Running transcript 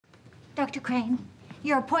Dr. Crane,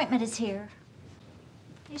 your appointment is here.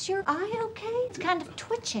 Is your eye okay? It's kind of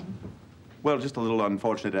twitching. Well, just a little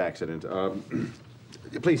unfortunate accident.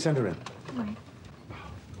 Please send her in. All right.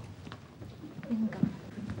 We can go.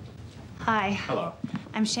 Hi. Hello.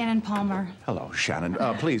 I'm Shannon Palmer. Hello, Shannon.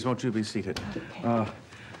 Please, won't you be seated? Okay.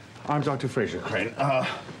 I'm Dr. Frasier Crane.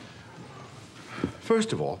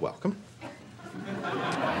 First of all, welcome.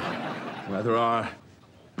 Whether our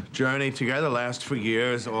journey together lasts for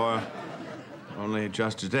years or only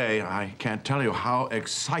just a day, I can't tell you how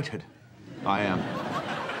excited I am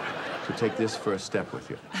to take this first step with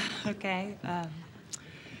you. Okay.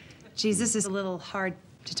 Jesus is a little hard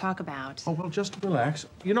to talk about. Oh, well, just relax.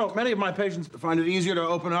 You know, many of my patients find it easier to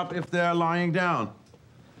open up if they're lying down.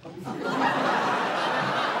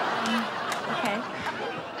 Okay.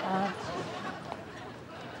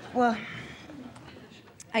 Well,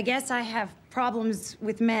 I guess I have problems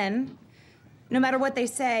with men. No matter what they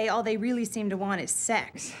say, all they really seem to want is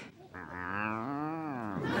sex.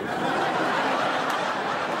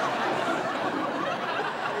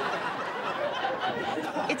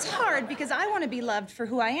 It's hard because I want to be loved for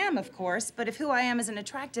who I am, of course, but if who I am is an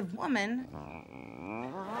attractive woman...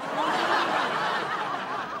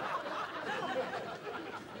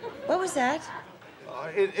 What was that?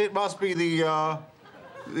 It must be the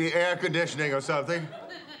air conditioning or something.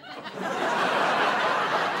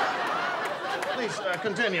 Please,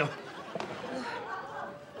 continue. This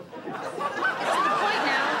is the point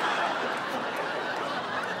now.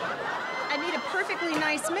 I meet a perfectly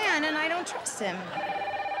nice man, and I don't trust him.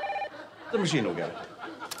 The machine will get it.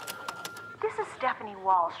 This is Stephanie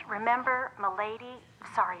Walsh. Remember, m'lady?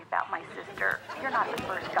 Sorry about my sister. You're not the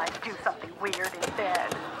first guy to do something weird in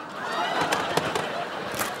bed.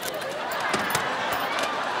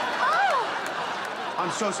 Oh!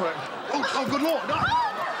 I'm so sorry. Oh, good Lord. No.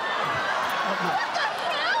 What the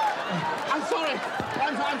hell? I'm sorry.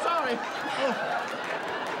 I'm sorry.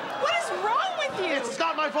 What is wrong with you? It's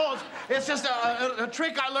not my fault. It's just a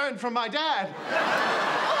trick I learned from my dad.